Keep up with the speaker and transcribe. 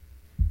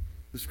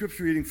The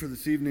scripture reading for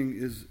this evening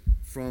is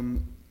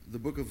from the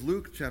book of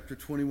Luke, chapter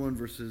 21,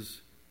 verses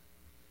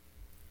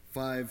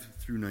 5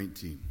 through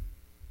 19.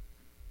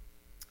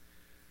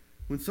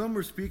 When some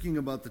were speaking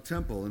about the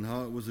temple and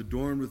how it was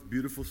adorned with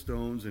beautiful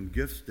stones and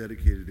gifts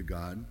dedicated to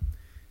God,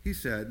 he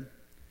said,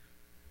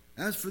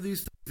 "As for these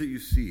things that you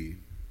see,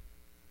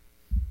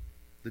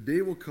 the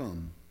day will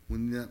come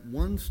when not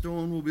one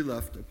stone will be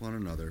left upon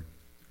another,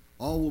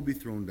 all will be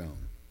thrown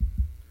down."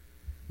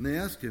 And they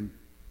asked him,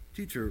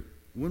 "Teacher,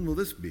 when will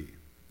this be?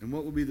 And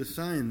what will be the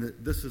sign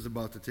that this is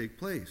about to take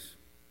place?"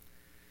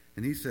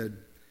 And he said,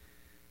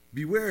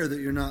 "Beware that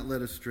you're not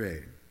led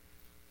astray.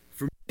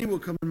 For many will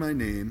come in my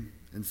name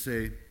and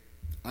say,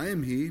 'I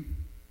am he,'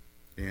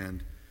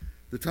 and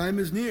 'The time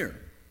is near,'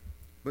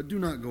 but do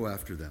not go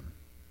after them.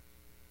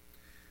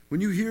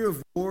 When you hear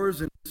of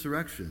wars and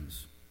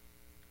insurrections,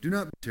 do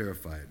not be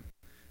terrified,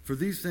 for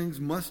these things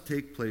must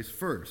take place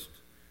first,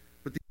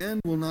 but the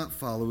end will not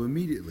follow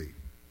immediately."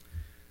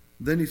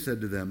 Then he said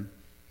to them,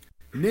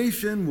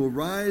 "Nation will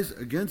rise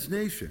against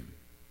nation,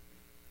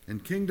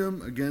 and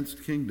kingdom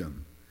against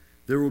kingdom.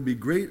 There will be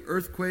great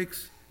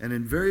earthquakes, and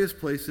in various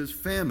places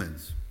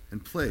famines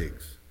and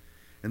plagues,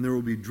 and there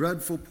will be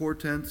dreadful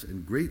portents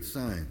and great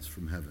signs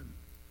from heaven.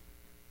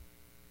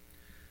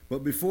 But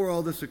before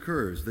all this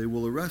occurs, they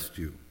will arrest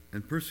you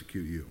and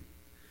persecute you.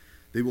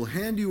 They will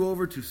hand you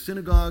over to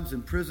synagogues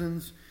and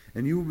prisons,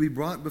 and you will be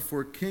brought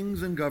before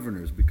kings and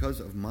governors because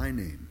of my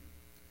name.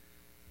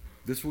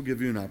 This will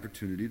give you an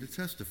opportunity to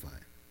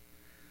testify.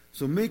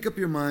 So make up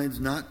your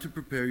minds not to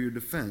prepare your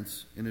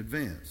defense in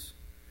advance,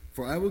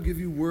 for I will give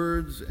you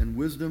words and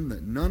wisdom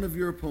that none of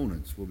your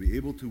opponents will be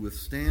able to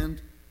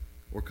withstand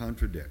or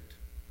contradict.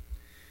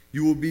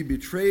 You will be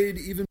betrayed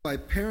even by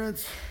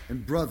parents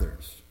and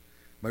brothers,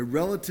 by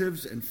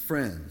relatives and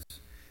friends,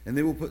 and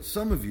they will put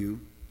some of you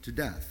to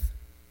death.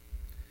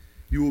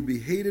 You will be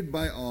hated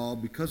by all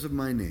because of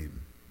my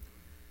name,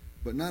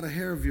 but not a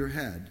hair of your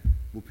head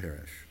will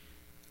perish.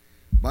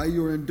 By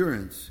your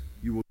endurance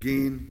you will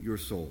gain your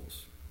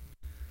souls."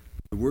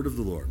 The word of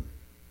the Lord.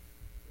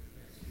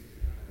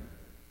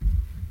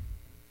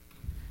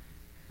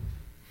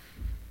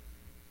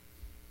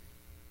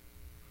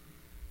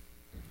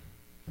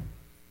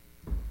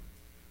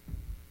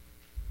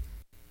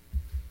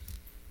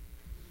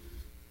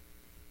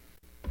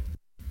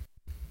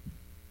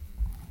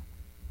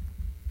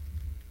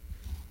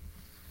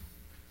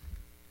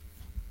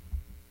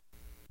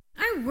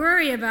 I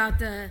worry about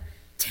the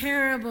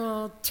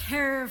terrible,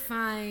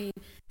 terrifying,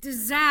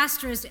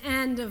 disastrous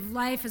end of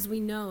life as we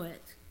know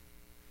it.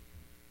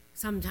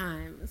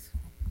 Sometimes.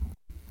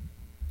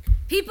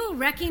 People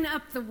wrecking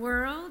up the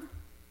world,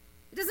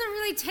 it doesn't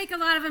really take a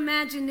lot of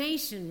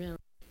imagination, really.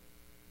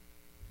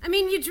 I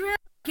mean, you drill a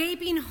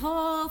gaping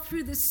hole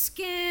through the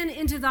skin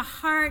into the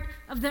heart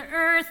of the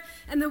earth,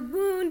 and the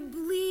wound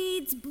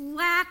bleeds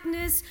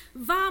blackness,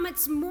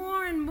 vomits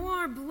more and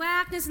more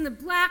blackness, and the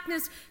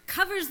blackness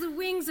covers the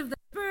wings of the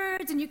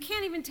birds, and you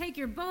can't even take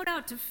your boat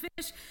out to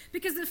fish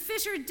because the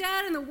fish are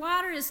dead and the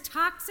water is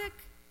toxic.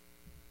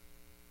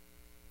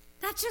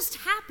 That just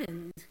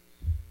happened.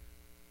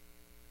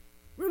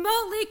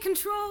 Remotely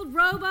controlled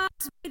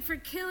robots made for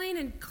killing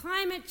and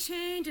climate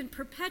change and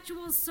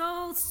perpetual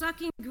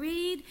soul-sucking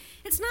greed.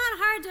 It's not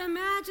hard to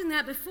imagine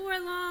that before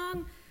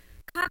long,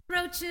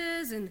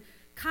 cockroaches and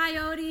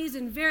coyotes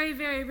and very,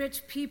 very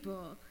rich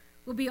people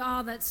will be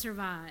all that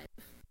survive.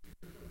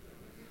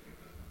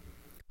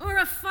 Or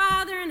a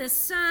father and a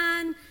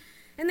son,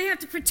 and they have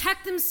to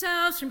protect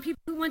themselves from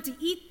people who want to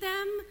eat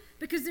them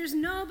because there's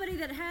nobody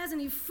that has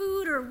any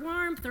food or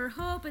warmth or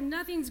hope and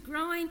nothing's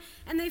growing,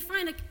 and they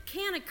find a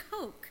can of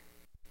Coke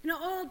in an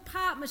old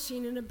pop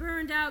machine in a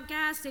burned-out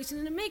gas station,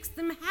 and it makes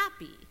them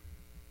happy.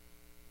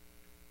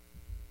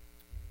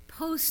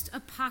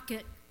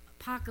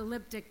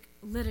 Post-apocalyptic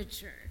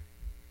literature.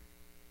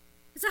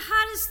 It's the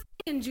hottest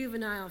thing in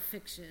juvenile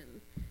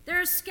fiction. There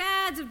are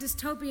scads of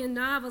dystopian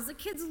novels. The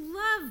kids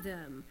love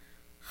them.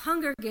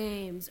 Hunger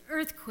Games,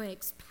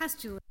 earthquakes,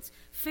 pestilence,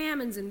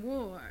 famines, and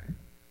war.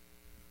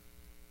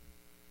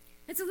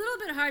 It's a little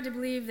bit hard to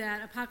believe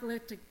that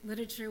apocalyptic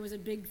literature was a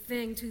big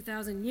thing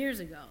 2,000 years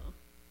ago.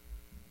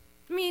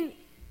 I mean,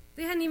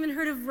 they hadn't even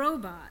heard of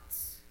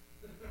robots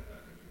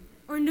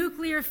or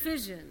nuclear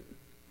fission.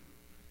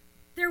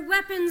 Their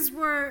weapons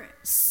were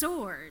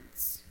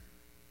swords.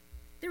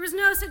 There was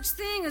no such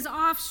thing as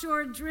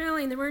offshore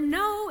drilling. There were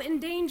no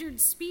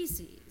endangered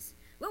species.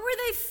 What were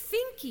they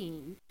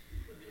thinking?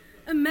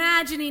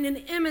 Imagining an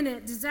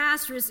imminent,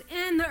 disastrous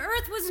end. The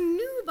earth was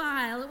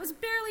nubile. It was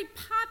barely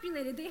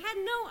populated. They had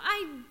no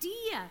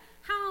idea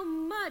how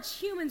much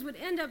humans would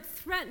end up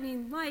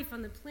threatening life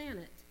on the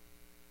planet.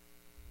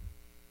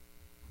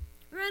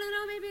 Or I don't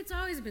know, maybe it's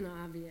always been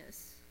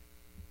obvious.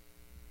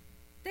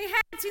 They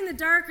had seen the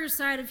darker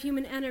side of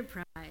human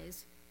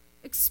enterprise.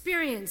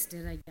 Experienced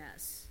it, I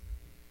guess.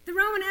 The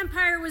Roman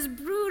Empire was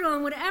brutal,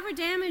 and whatever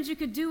damage you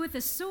could do with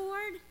a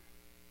sword,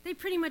 they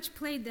pretty much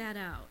played that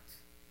out.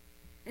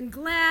 And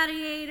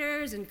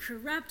gladiators and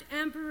corrupt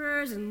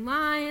emperors and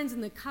lions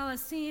in the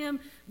Colosseum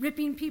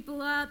ripping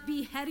people up,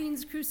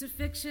 beheadings,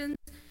 crucifixions.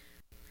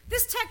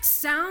 This text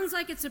sounds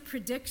like it's a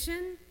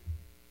prediction,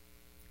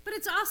 but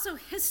it's also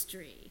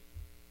history.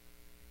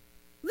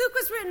 Luke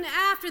was written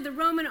after the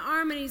Roman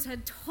armies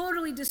had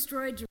totally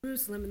destroyed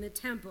Jerusalem and the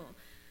temple,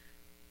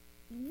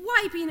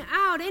 wiping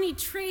out any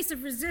trace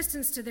of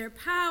resistance to their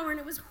power, and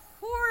it was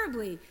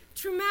horribly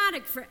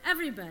traumatic for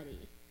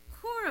everybody.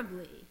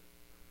 Horribly.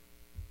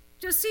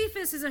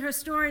 Josephus is a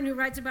historian who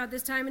writes about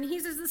this time, and he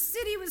says the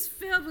city was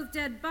filled with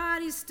dead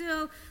bodies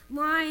still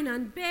lying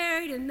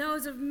unburied, and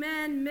those of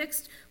men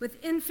mixed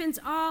with infants,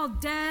 all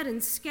dead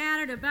and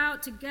scattered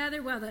about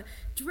together, while the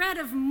dread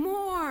of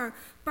more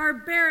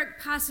barbaric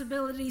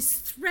possibilities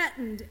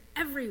threatened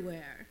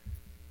everywhere.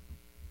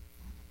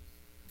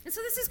 And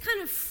so this is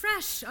kind of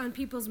fresh on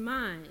people's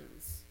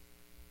minds.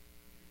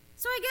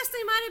 So I guess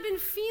they might have been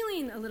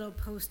feeling a little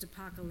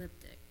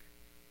post-apocalyptic,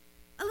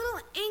 a little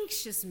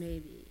anxious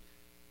maybe.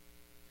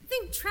 I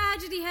think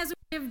tragedy has a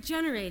way of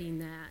generating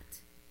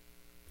that.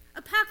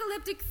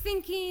 Apocalyptic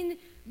thinking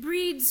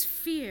breeds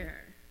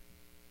fear.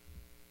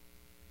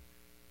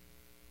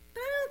 But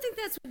I don't think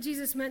that's what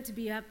Jesus meant to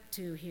be up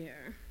to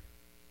here,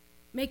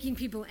 making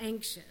people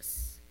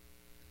anxious.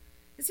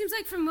 It seems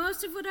like from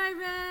most of what I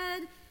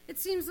read, it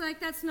seems like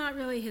that's not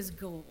really his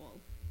goal.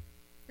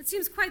 It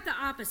seems quite the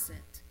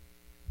opposite.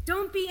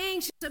 Don't be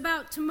anxious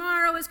about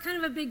tomorrow is kind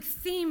of a big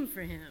theme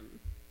for him.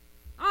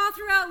 All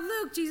throughout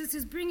Luke, Jesus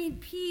is bringing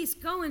peace.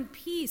 Go in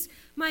peace.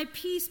 My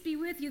peace be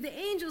with you. The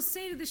angels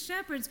say to the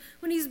shepherds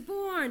when he's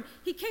born,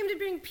 he came to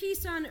bring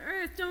peace on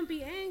earth. Don't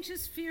be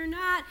anxious, fear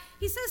not.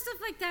 He says stuff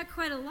like that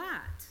quite a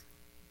lot.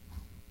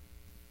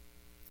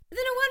 But then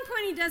at one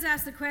point he does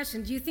ask the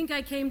question, do you think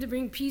I came to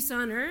bring peace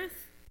on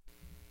earth?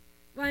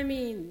 Well, I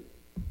mean,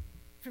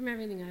 from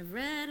everything I've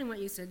read and what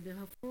you said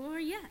before,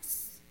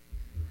 yes.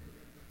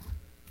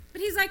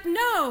 But he's like,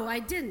 no, I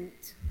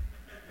didn't.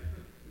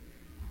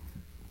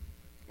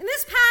 In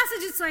this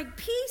passage, it's like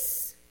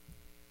peace.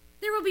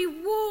 There will be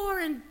war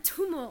and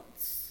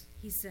tumults,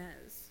 he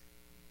says.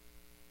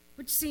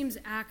 Which seems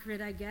accurate,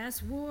 I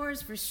guess.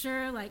 Wars for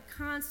sure, like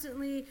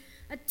constantly.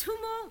 A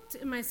tumult,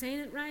 am I saying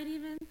it right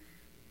even?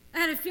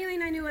 I had a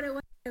feeling I knew what it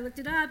was. I looked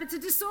it up. It's a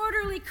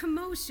disorderly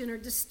commotion or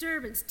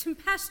disturbance,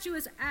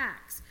 tempestuous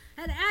acts,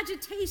 an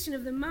agitation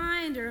of the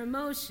mind or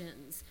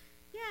emotions.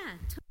 Yeah,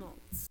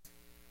 tumults.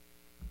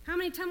 How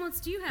many tumults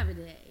do you have a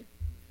day?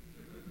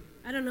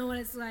 I don't know what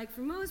it's like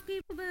for most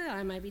people, but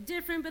I might be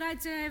different, but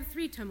I'd say I have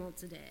 3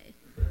 tumults a day.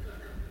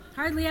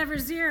 Hardly ever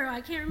 0. I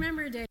can't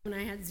remember a day when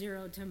I had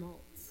 0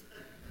 tumults.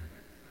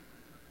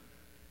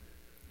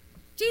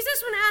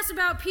 Jesus, when asked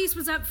about peace,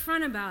 was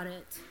upfront about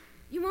it.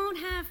 You won't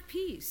have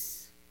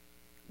peace,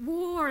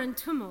 war and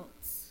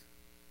tumults.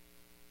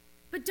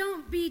 But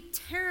don't be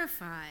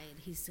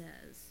terrified, he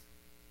says.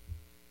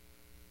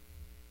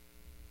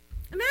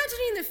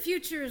 Imagining the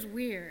future is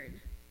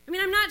weird. I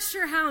mean, I'm not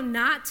sure how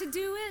not to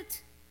do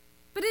it.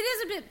 But it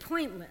is a bit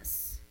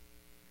pointless.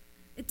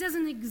 It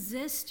doesn't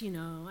exist,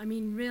 I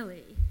mean,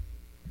 really.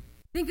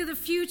 Think of the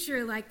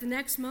future like the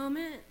next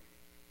moment.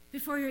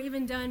 Before you're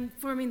even done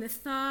forming the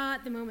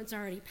thought, the moment's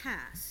already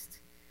passed.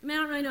 I mean, I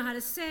don't really know how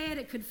to say it.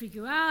 It could freak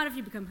you out if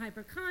you become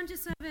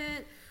hyper-conscious of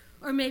it,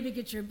 or maybe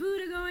get your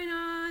Buddha going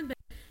on. But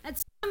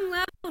at some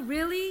level,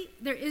 really,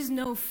 there is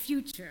no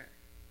future.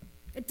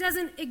 It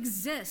doesn't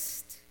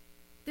exist.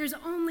 There's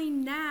only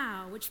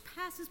now, which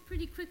passes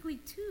pretty quickly,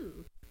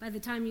 too. By the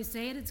time you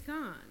say it, it's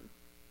gone.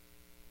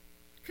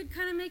 Could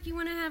kind of make you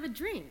want to have a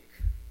drink.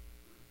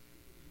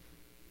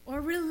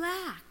 Or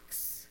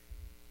relax.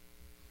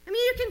 I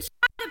mean, you can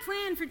try to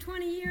plan for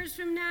 20 years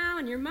from now,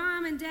 and your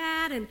mom and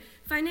dad and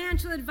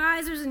financial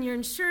advisors and your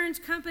insurance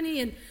company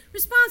and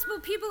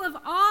responsible people of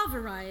all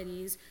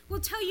varieties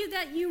will tell you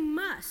that you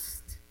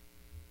must.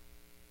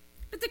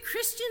 But the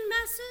Christian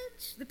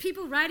message, the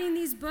people writing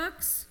these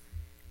books,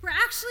 were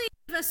actually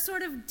of a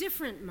sort of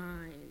different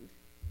mind.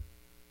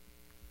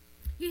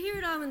 You hear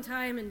it all the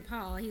time in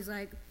Paul. He's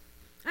like,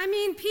 I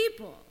mean,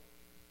 people,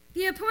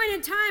 the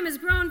appointed time has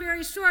grown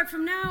very short.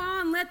 From now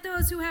on, let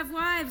those who have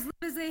wives live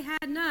as they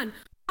had none.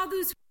 All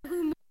those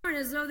who mourn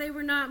as though they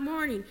were not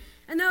mourning.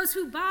 And those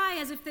who buy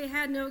as if they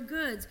had no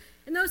goods.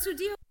 And those who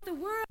deal with the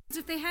world as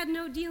if they had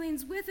no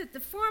dealings with it. The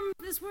form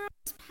of this world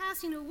is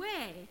passing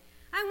away.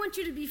 I want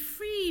you to be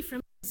free from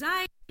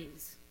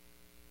anxieties.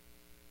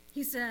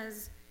 He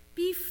says,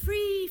 be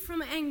free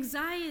from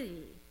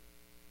anxiety.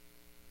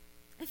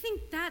 I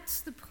think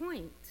that's the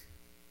point.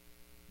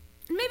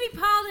 And maybe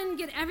Paul didn't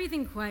get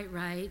everything quite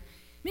right.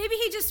 Maybe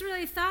he just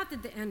really thought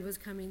that the end was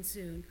coming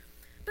soon.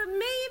 But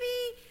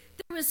maybe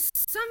there was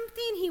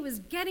something he was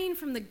getting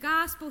from the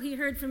gospel he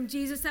heard from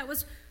Jesus that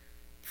was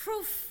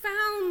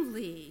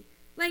profoundly,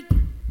 like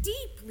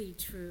deeply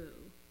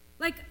true,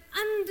 like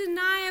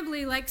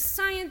undeniably, like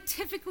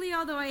scientifically,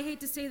 although I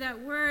hate to say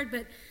that word,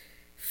 but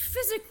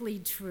physically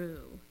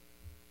true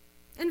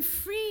and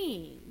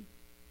freeing.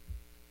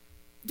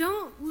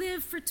 Don't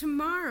live for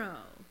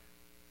tomorrow.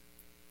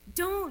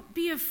 Don't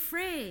be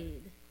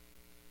afraid.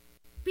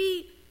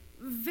 Be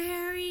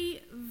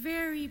very,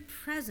 very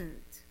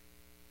present,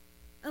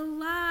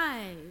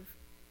 alive,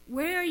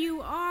 where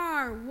you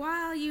are,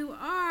 while you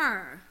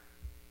are.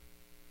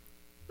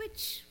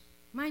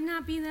 might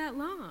not be that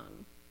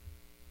long.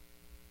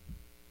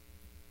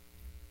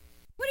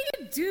 What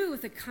do you do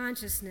with a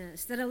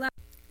consciousness that allows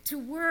you to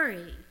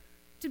worry,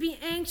 to be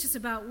anxious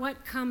about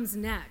what comes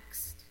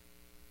next?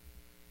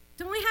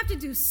 Don't we have to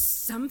do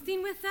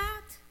something with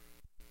that?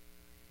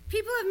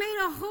 People have made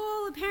a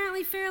whole,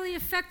 apparently fairly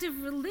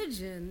effective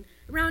religion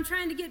around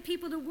trying to get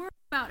people to worry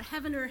about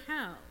heaven or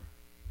hell,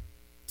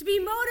 to be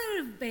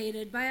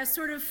motivated by a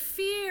sort of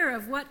fear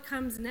of what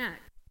comes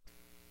next.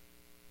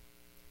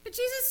 But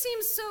Jesus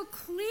seems so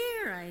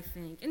clear, I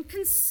think, and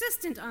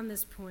consistent on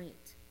this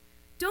point.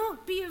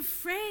 Don't be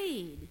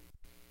afraid.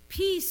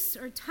 Peace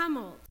or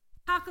tumult,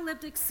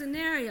 apocalyptic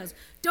scenarios.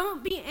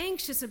 Don't be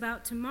anxious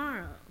about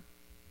tomorrow.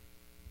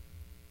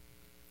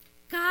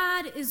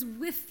 God is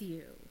with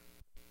you,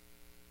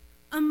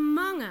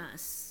 among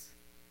us,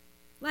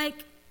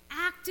 like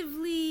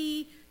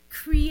actively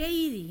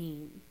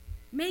creating,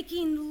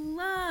 making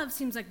love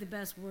seems like the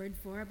best word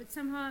for it, but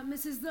somehow it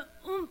misses the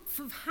oomph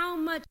of how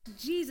much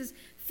Jesus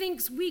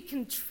thinks we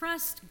can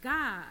trust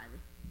God.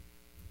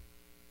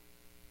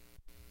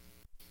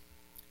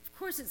 Of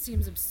course it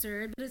seems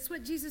absurd, but it's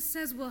what Jesus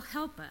says will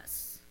help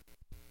us.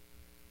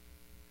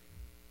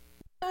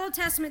 The Old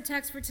Testament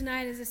text for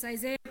tonight is this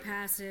Isaiah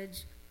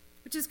passage,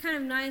 which is kind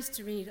of nice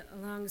to read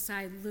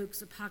alongside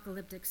Luke's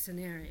apocalyptic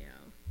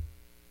scenario.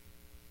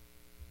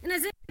 In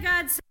Isaiah,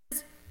 God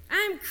says,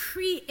 I'm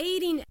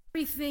creating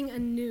everything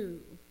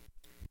anew.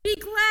 Be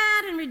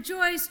glad and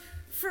rejoice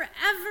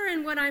forever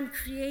in what I'm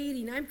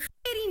creating. I'm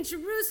creating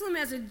Jerusalem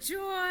as a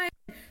joy,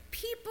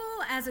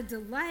 people as a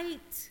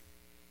delight.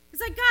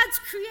 It's like God's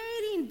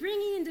creating,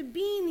 bringing into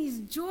being these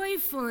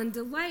joyful and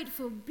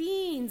delightful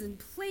beings and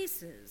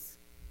places.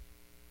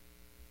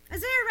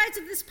 Isaiah writes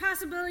of this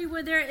possibility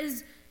where there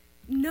is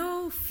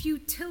no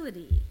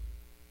futility.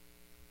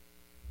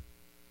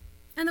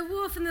 And the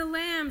wolf and the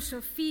lamb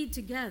shall feed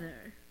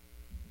together.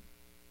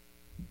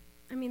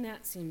 I mean,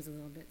 that seems a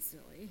little bit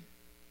silly.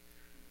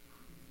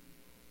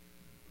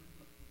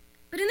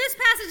 But in this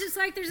passage, it's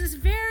like there's this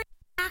very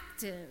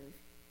active,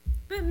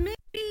 but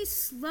maybe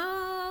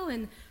slow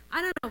and,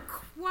 I don't know,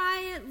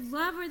 quiet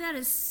lover that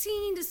is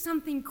seen to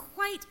something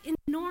quite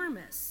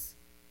enormous,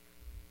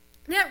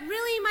 that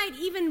really might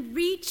even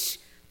reach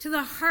to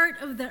the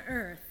heart of the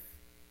earth.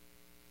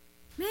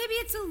 Maybe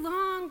it's a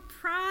long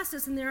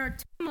process and there are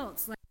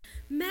tumults like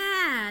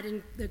mad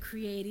in the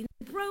creating,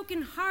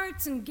 broken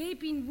hearts and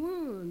gaping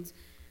wounds.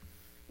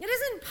 It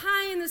isn't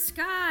pie in the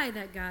sky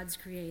that God's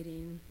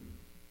creating.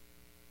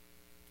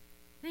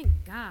 Thank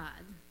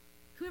God.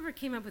 Whoever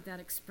came up with that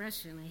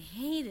expression, I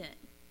hate it.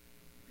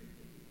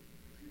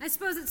 I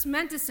suppose it's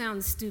meant to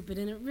sound stupid,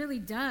 and it really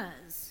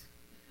does.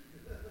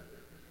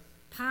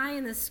 Pie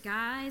in the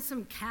sky,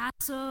 some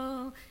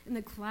castle in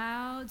the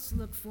clouds to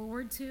look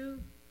forward to.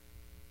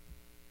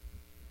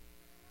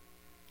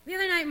 The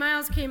other night,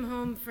 Miles came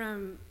home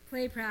from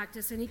play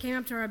practice, and he came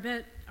up to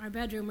our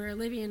bedroom where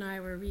Olivia and I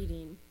were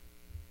reading.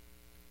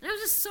 And I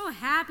was just so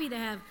happy to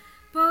have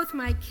both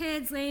my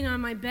kids laying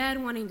on my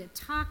bed wanting to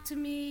talk to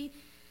me.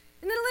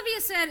 And then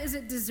Olivia said, "Is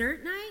it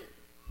dessert night?"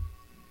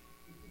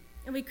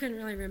 And we couldn't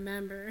really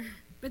remember.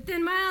 But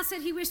then Miles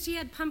said he wished he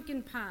had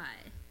pumpkin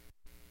pie.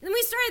 And then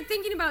we started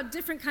thinking about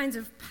different kinds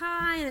of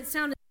pie, and it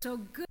sounded so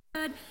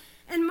good.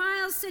 And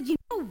Miles said, "You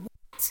know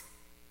what?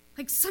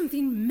 Like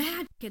something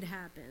magic had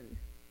happened.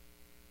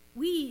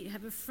 We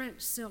have a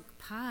French silk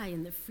pie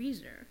in the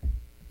freezer."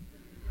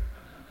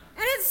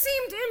 And it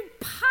seemed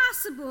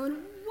impossible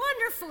and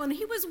wonderful, and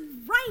he was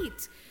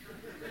right.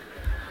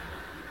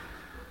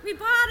 We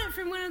bought it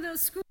from one of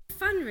those school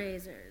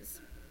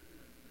fundraisers.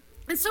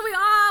 And so we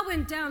all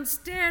went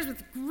downstairs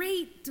with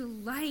great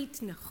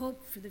delight and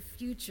hope for the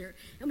future.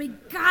 And we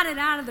got it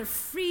out of the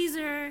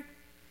freezer,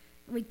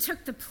 and we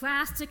took the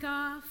plastic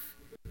off.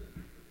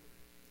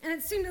 And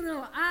it seemed a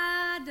little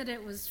odd that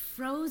it was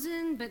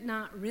frozen, but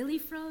not really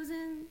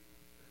frozen.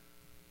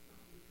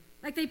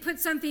 Like they put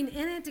something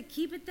in it to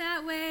keep it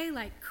that way,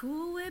 like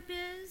Cool Whip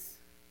is.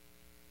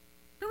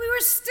 But we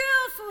were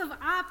still full of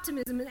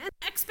optimism and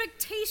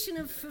expectation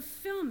of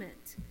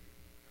fulfillment.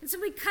 And so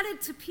we cut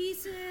it to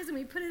pieces and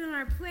we put it on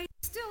our plate,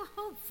 still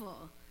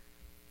hopeful.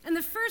 And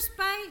the first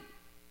bite,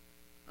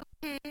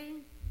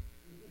 okay.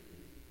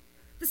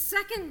 The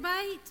second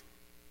bite,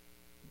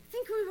 I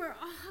think we were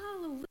all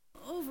a little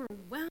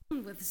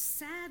overwhelmed with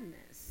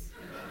sadness.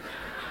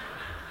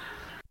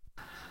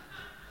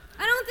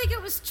 I don't think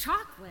it was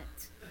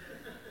chocolate.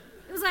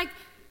 It was like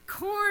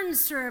corn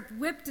syrup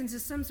whipped into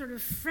some sort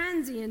of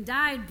frenzy and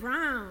dyed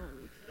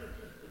brown,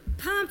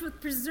 pumped with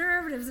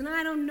preservatives and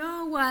I don't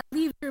know what,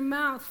 leaves your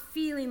mouth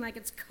feeling like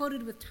it's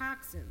coated with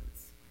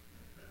toxins.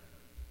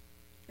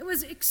 It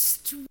was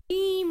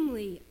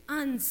extremely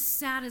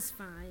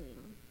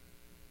unsatisfying.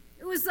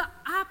 It was the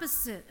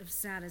opposite of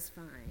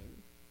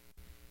satisfying.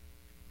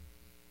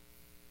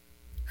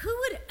 Who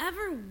would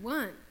ever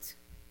want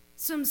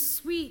some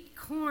sweet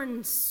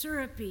corn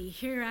syrupy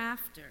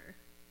hereafter?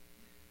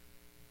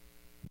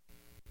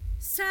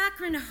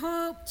 Saccharine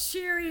hope,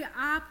 cheery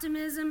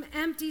optimism,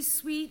 empty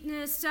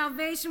sweetness,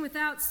 salvation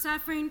without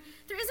suffering.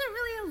 There isn't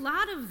really a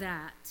lot of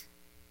that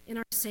in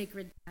our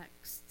sacred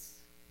texts.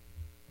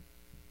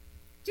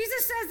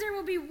 Jesus says there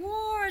will be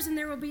wars and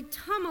there will be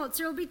tumults.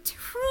 There will be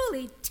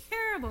truly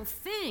terrible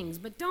things,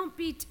 but don't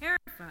be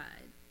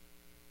terrified.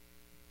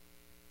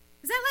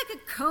 Is that like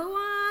a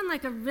koan,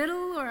 like a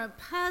riddle or a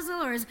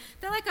puzzle, or is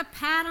that like a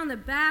pat on the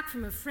back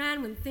from a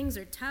friend when things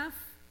are tough?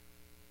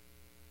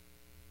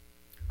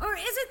 Or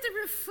is it the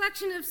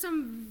reflection of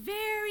some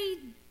very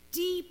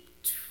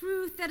deep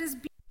truth that is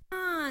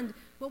beyond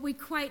what we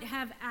quite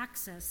have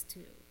access to?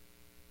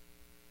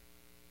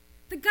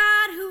 The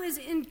God who is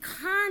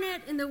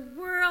incarnate in the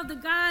world, the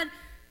God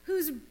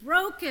who's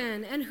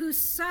broken and who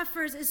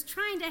suffers, is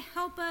trying to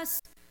help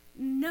us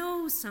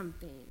know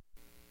something.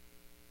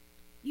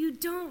 You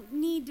don't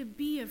need to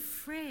be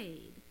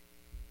afraid.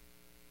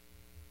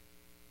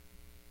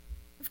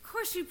 Of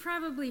course you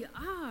probably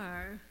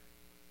are.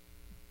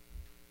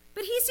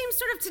 But he seems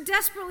sort of to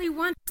desperately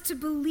want us to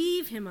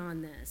believe him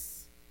on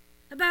this,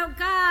 about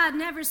God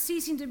never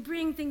ceasing to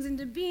bring things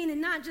into being,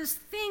 and not just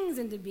things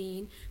into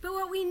being, but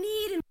what we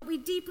need and what we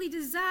deeply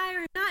desire,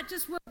 and not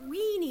just what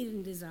we need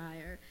and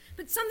desire,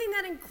 but something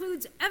that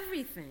includes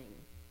everything.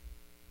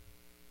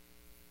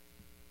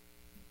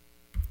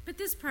 But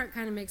this part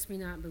kind of makes me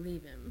not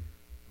believe him.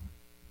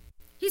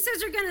 He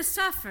says you're going to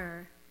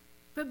suffer,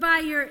 but by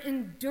your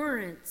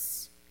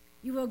endurance,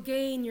 you will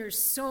gain your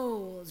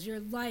souls, your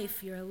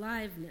life, your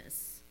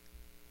aliveness.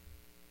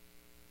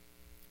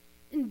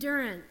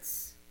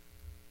 Endurance.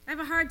 I have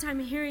a hard time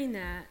hearing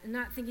that and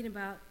not thinking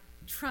about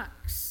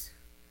trucks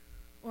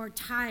or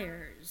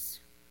tires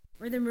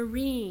or the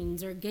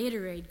Marines or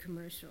Gatorade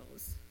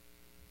commercials.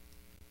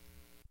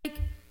 Like,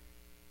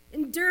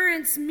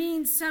 endurance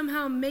means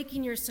somehow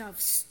making yourself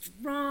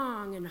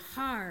strong and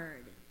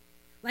hard,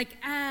 like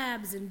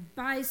abs and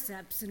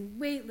biceps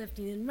and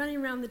weightlifting and running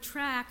around the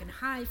track and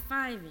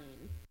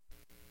high-fiving.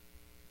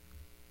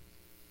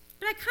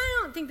 But I kind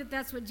of don't think that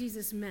that's what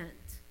Jesus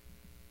meant.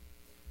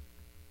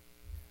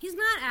 He's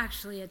not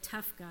actually a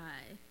tough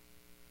guy.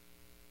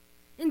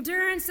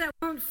 Endurance that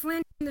won't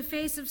flinch in the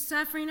face of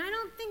suffering, I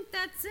don't think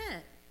that's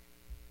it.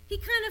 He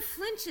kind of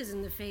flinches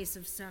in the face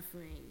of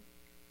suffering.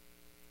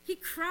 He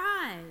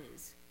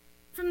cries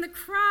from the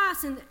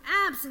cross in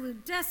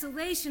absolute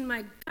desolation,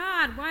 "My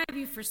God, why have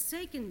you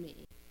forsaken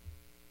me?"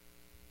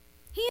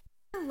 He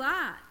has a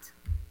lot,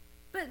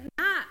 but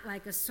not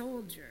like a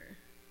soldier.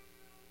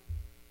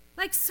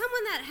 Like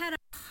someone that had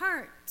a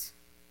heart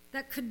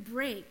that could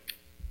break.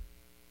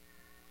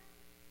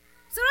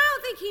 So I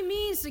don't think he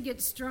means to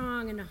get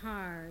strong and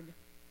hard.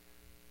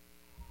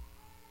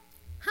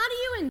 How do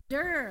you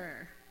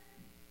endure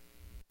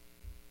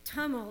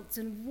tumults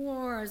and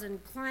wars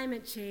and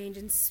climate change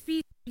and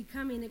species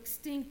becoming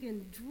extinct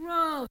in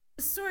droves?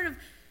 A sort of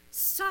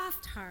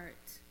soft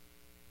heart.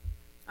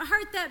 A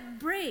heart that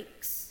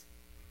breaks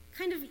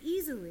kind of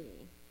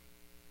easily.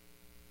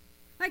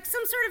 Like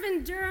some sort of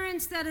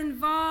endurance that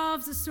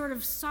involves a sort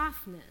of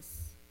softness.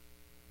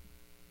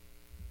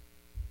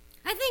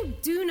 I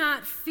think do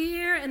not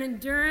fear and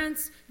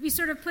endurance, if we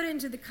sort of put it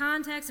into the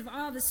context of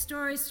all the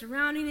stories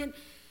surrounding it,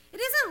 it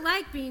isn't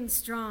like being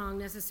strong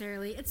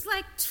necessarily. It's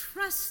like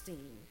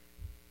trusting.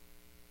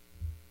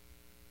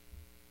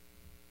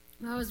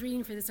 While I was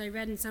reading for this, I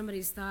read in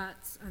somebody's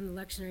thoughts on the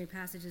lectionary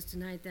passages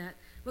tonight that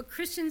what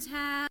Christians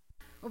have,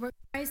 or what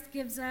Christ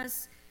gives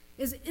us,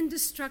 is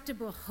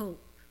indestructible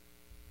hope.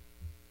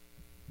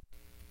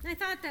 And I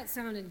thought that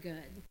sounded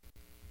good.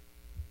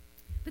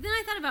 But then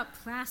I thought about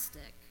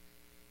plastic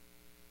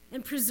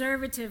and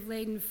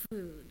preservative-laden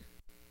food.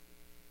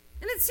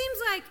 And it seems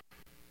like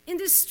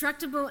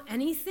indestructible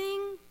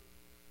anything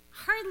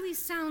hardly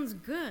sounds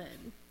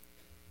good.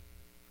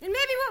 And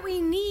maybe what we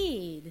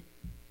need,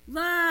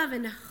 love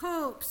and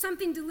hope,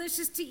 something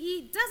delicious to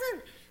eat,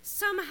 doesn't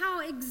somehow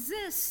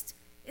exist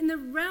in the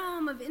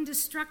realm of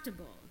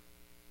indestructible.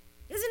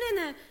 Isn't in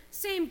the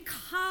same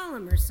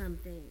column or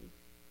something.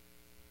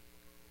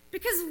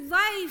 Because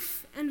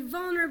life and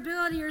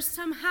vulnerability are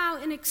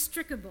somehow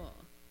inextricable.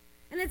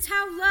 And it's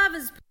how love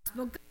is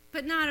possible,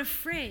 but not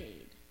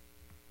afraid.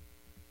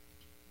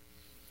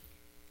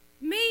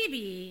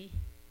 Maybe,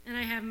 and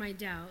I have my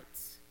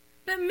doubts,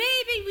 but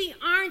maybe we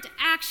aren't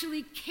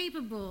actually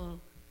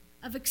capable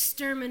of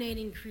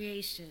exterminating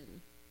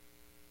creation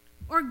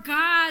or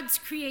God's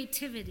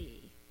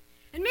creativity.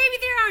 And maybe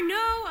there are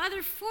no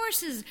other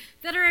forces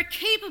that are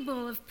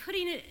capable of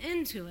putting it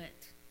into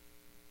it.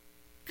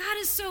 God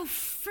is so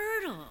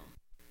fertile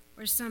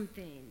or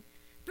something,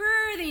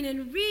 birthing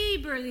and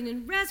rebirthing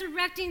and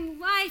resurrecting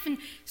life, and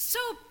so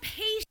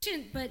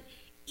patient but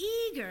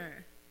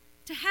eager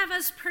to have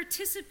us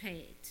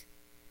participate.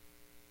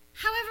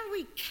 However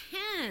we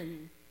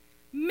can,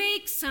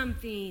 make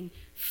something,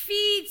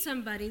 feed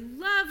somebody,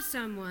 love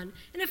someone,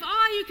 and if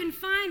all you can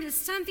find is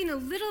something a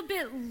little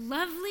bit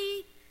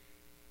lovely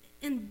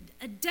in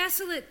a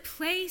desolate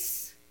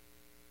place,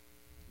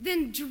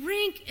 then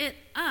drink it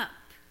up